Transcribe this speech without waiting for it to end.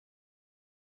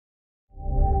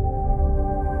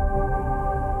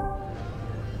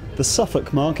The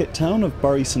Suffolk market town of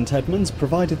Bury St Edmunds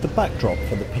provided the backdrop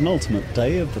for the penultimate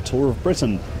day of the Tour of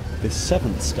Britain. This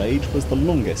seventh stage was the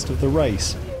longest of the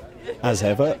race. As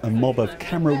ever, a mob of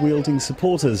camera-wielding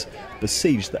supporters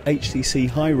besieged the HTC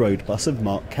High Road bus of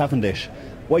Mark Cavendish,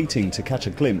 waiting to catch a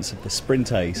glimpse of the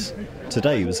sprint ace.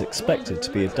 Today was expected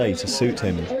to be a day to suit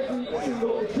him.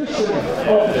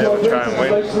 Yeah, we'll try and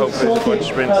win. Hopefully it's a good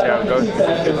sprint, see how it goes.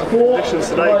 Conditions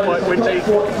today quite windy.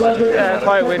 Yeah,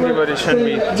 quite windy, but it shouldn't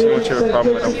be too much of a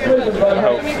problem, I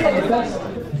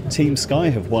hope. Team Sky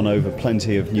have won over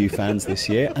plenty of new fans this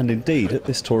year, and indeed at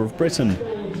this Tour of Britain.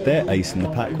 Their ace in the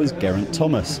pack was Geraint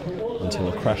Thomas, until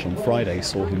a crash on Friday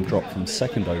saw him drop from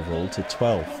 2nd overall to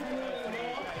 12th.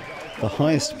 The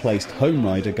highest placed home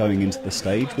rider going into the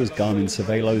stage was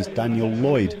Garmin-Cervelo's Daniel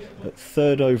Lloyd at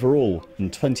 3rd overall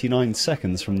and 29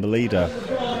 seconds from the leader.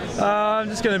 I'm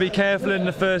just going to be careful in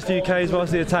the first few Ks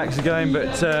whilst the attacks are going,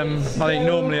 but I think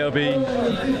normally it'll be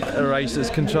a race that's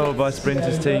controlled by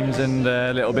sprinters teams and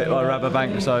a little bit by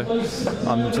Rabobank, so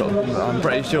I'm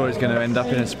pretty sure it's going to end up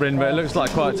in a sprint, but it looks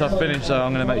like quite a tough finish, so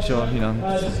I'm going to make sure,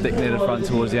 stick near the front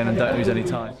towards the end and don't lose any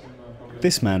time.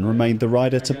 This man remained the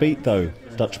rider to beat though.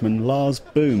 Dutchman Lars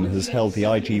Boom has held the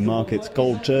IG Markets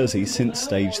gold jersey since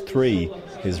stage 3.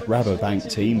 His Rabobank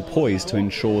team poised to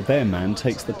ensure their man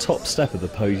takes the top step of the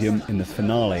podium in the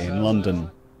finale in London.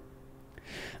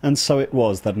 And so it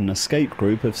was that an escape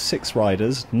group of 6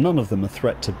 riders, none of them a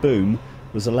threat to Boom,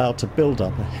 was allowed to build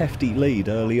up a hefty lead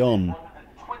early on.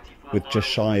 With just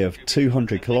shy of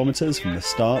 200 kilometres from the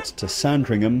start to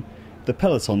Sandringham, the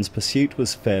peloton's pursuit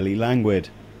was fairly languid.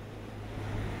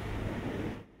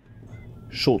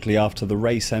 Shortly after the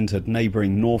race entered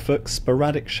neighbouring Norfolk,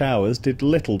 sporadic showers did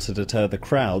little to deter the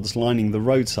crowds lining the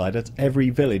roadside at every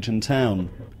village and town.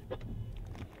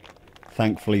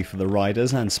 Thankfully for the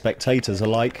riders and spectators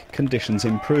alike, conditions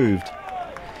improved.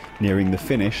 Nearing the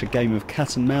finish, a game of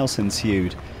cat and mouse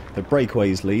ensued, the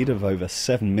breakaways lead of over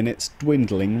 7 minutes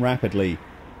dwindling rapidly.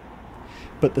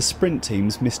 But the sprint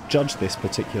teams misjudged this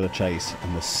particular chase,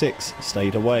 and the 6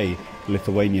 stayed away,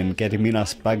 Lithuanian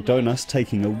Gediminas Bagdonas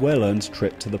taking a well-earned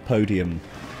trip to the podium.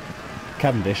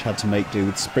 Cavendish had to make do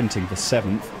with sprinting for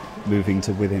 7th, moving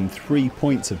to within 3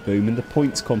 points of Boom in the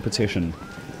points competition,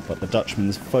 but the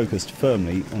Dutchman's focused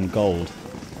firmly on gold.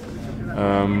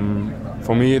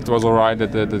 For me it was alright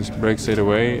that the break stayed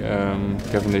away.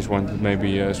 Cavendish wanted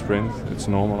maybe a sprint, it's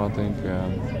normal I think.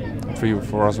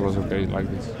 For us it was okay like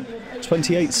this.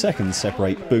 28 seconds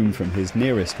separate Boom from his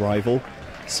nearest rival.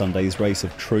 Sunday's race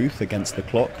of truth against the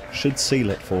clock should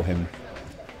seal it for him.